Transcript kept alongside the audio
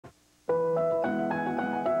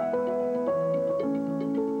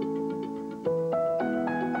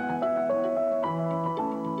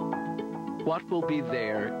What will be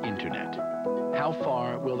their internet? How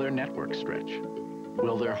far will their network stretch?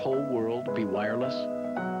 Will their whole world be wireless?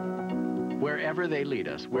 Wherever they lead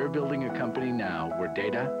us, we're building a company now where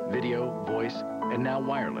data, video, voice, and now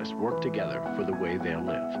wireless work together for the way they'll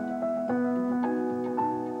live.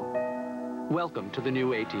 Welcome to the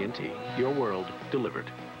new AT&T, your world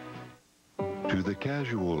delivered. To the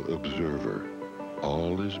casual observer,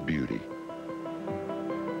 all is beauty,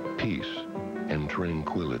 peace and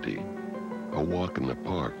tranquility, a walk in the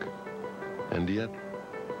park. And yet,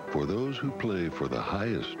 for those who play for the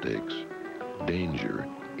highest stakes, danger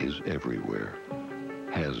is everywhere.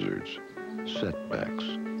 Hazards, setbacks,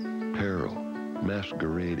 peril,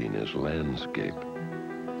 masquerading as landscape.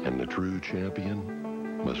 And the true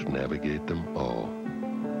champion must navigate them all.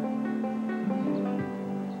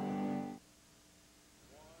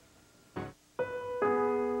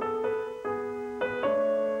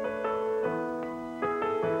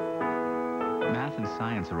 Math and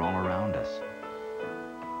science are all around us.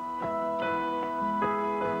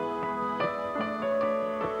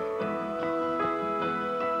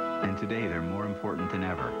 And today they're more important than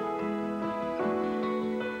ever.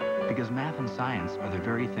 Because math and science are the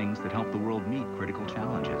very things that help the world meet critical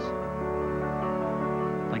challenges.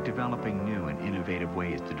 Like developing new and innovative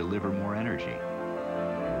ways to deliver more energy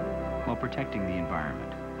while protecting the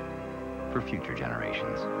environment for future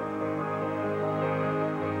generations.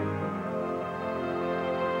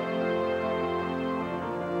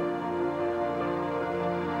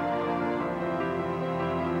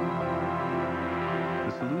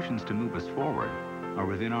 The solutions to move us forward are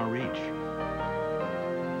within our reach.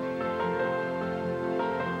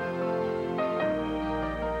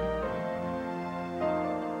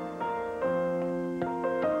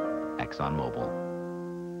 ExxonMobil.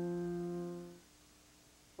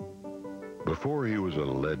 Before he was a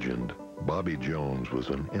legend, Bobby Jones was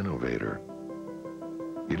an innovator.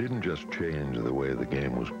 He didn't just change the way the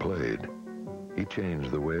game was played, he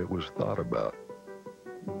changed the way it was thought about.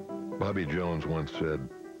 Bobby Jones once said,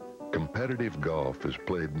 "Competitive golf is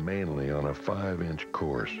played mainly on a 5-inch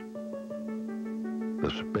course, the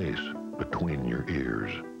space between your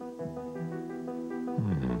ears."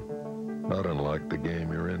 Not unlike the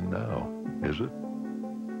game you're in now, is it?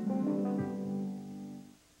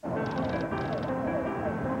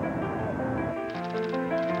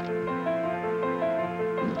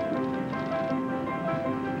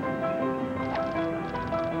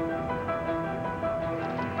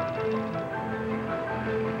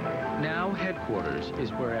 Now headquarters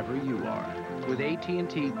is wherever you are, with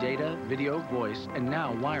AT&T data, video, voice, and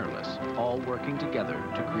now wireless, all working together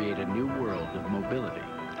to create a new world of mobility.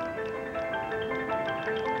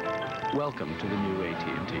 Welcome to the new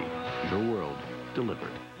AT&T, your world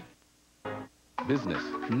delivered. Business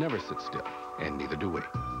never sits still, and neither do we.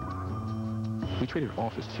 We traded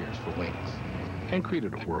office chairs for wings and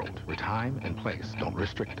created a world where time and place don't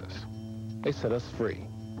restrict us. They set us free.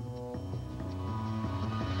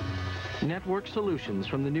 Network solutions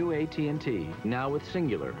from the new AT&T, now with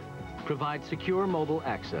Singular, provide secure mobile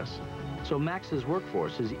access, so Max's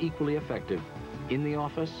workforce is equally effective in the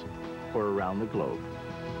office or around the globe.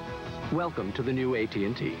 Welcome to the new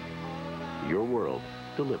AT&T, your world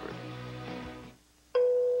delivered.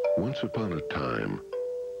 Once upon a time,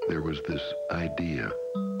 there was this idea,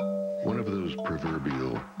 one of those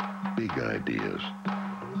proverbial big ideas.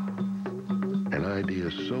 An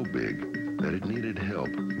idea so big that it needed help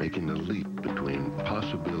making the leap between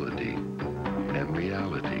possibility and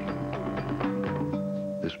reality.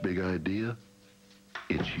 This big idea,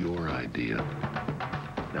 it's your idea.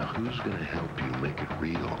 Now who's going to help you make it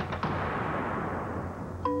real?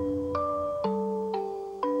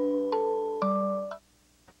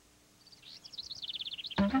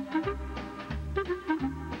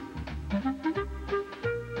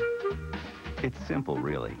 It's simple,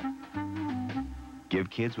 really. Give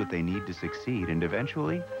kids what they need to succeed, and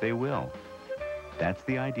eventually, they will. That's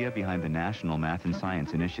the idea behind the National Math and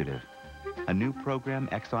Science Initiative, a new program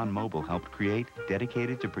ExxonMobil helped create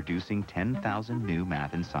dedicated to producing 10,000 new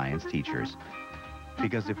math and science teachers.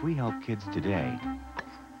 Because if we help kids today,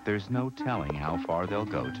 there's no telling how far they'll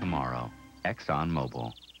go tomorrow.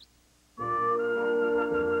 ExxonMobil.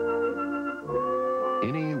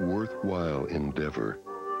 Any worthwhile endeavor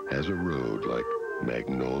has a road like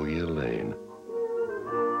Magnolia Lane,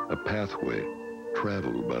 a pathway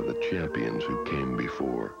traveled by the champions who came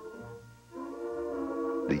before.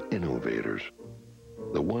 The innovators,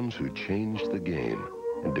 the ones who changed the game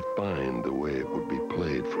and defined the way it would be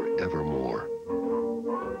played forevermore.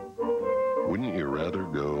 Wouldn't you rather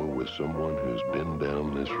go with someone who's been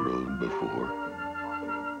down this road before?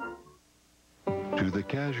 To To the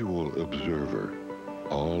casual observer,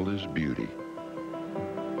 all is beauty,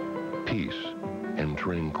 peace and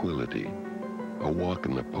tranquility, a walk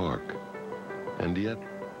in the park. And yet,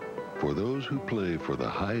 for those who play for the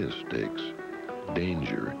highest stakes,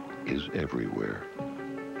 danger is everywhere.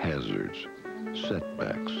 Hazards,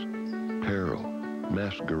 setbacks, peril,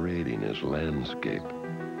 masquerading as landscape.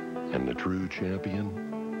 And the true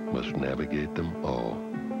champion must navigate them all.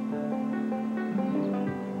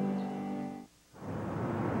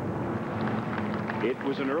 It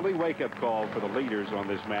was an early wake-up call for the leaders on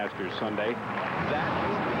this Masters Sunday. That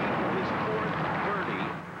will be his fourth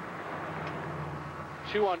birdie.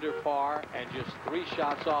 2 under par and just 3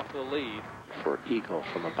 shots off the lead. For eagle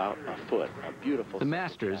from about a foot. A beautiful... The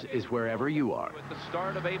Masters is wherever you are. With the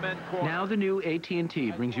start of Amen Corner. Now the new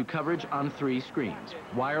AT&T brings you coverage on 3 screens,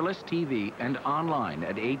 wireless TV, and online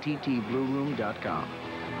at attblueroom.com.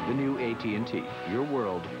 The new AT&T, your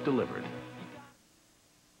world delivered.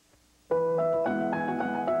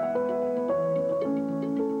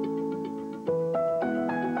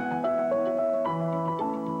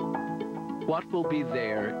 What will be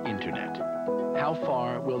their internet? How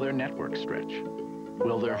far will their network stretch?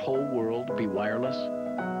 Will their whole world be wireless?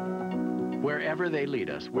 Wherever they lead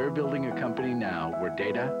us, we're building a company now where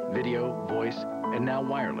data, video, voice, and now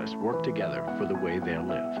wireless work together for the way they'll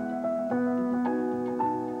live.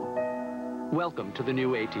 Welcome to the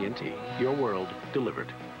new AT&T, your world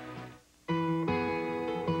delivered.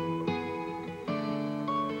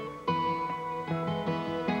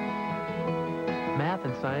 Math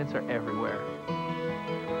and science are everywhere.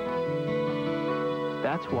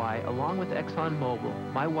 That's why, along with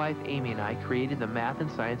ExxonMobil, my wife Amy and I created the Math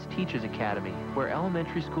and Science Teachers Academy, where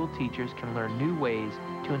elementary school teachers can learn new ways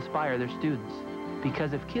to inspire their students.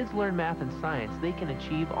 Because if kids learn math and science, they can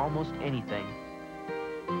achieve almost anything.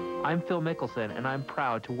 I'm Phil Mickelson, and I'm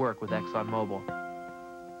proud to work with ExxonMobil.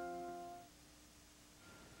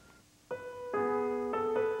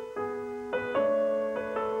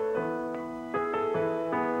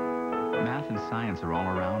 Math and science are all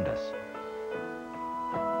around us.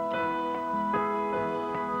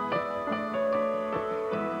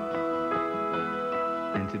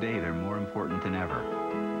 And today they're more important than ever.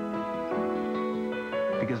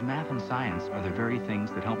 Because math and science are the very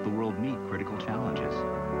things that help the world meet critical challenges.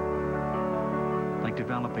 Like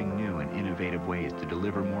developing new and innovative ways to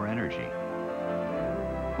deliver more energy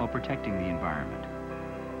while protecting the environment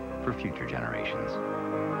for future generations.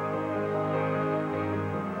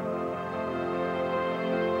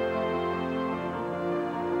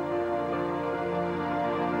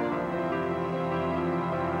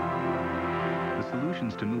 The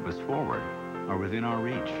solutions to move us forward are within our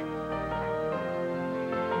reach.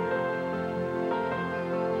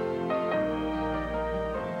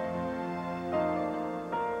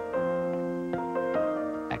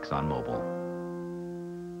 ExxonMobil.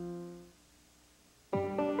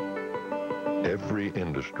 Every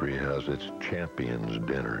industry has its champions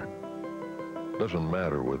dinner. Doesn't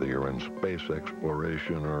matter whether you're in space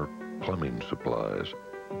exploration or plumbing supplies.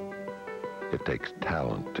 It takes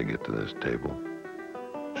talent to get to this table.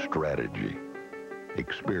 Strategy,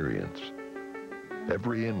 experience.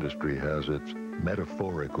 Every industry has its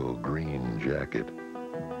metaphorical green jacket.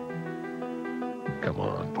 Come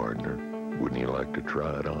on, partner. Wouldn't you like to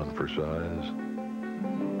try it on for size?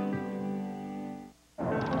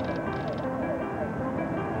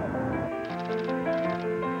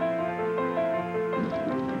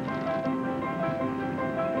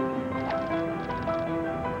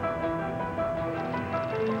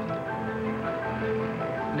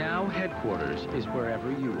 Now headquarters is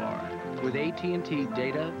wherever you are, with AT&T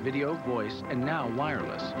data, video, voice, and now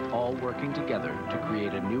wireless, all working together to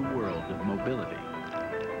create a new world of mobility.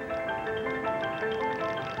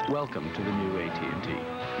 Welcome to the new AT&T,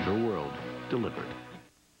 your world delivered.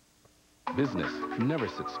 Business never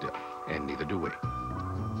sits still, and neither do we.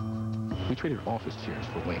 We traded office chairs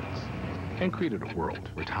for wings and created a world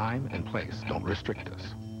where time and place don't restrict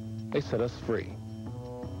us. They set us free.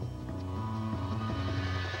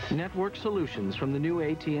 Network solutions from the new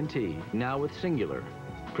AT&T, now with Singular,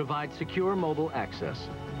 provide secure mobile access,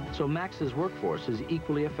 so Max's workforce is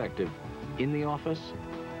equally effective in the office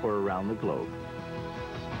or around the globe.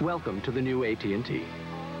 Welcome to the new AT&T,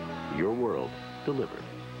 your world delivered.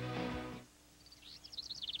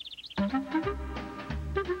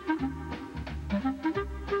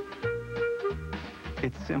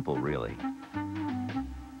 It's simple, really.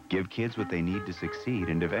 Give kids what they need to succeed,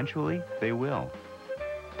 and eventually they will.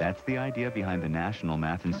 That's the idea behind the National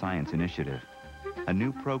Math and Science Initiative, a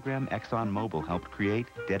new program ExxonMobil helped create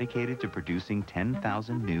dedicated to producing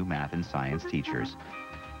 10,000 new math and science teachers.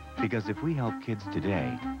 Because if we help kids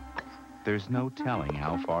today, there's no telling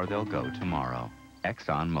how far they'll go tomorrow.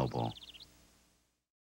 ExxonMobil.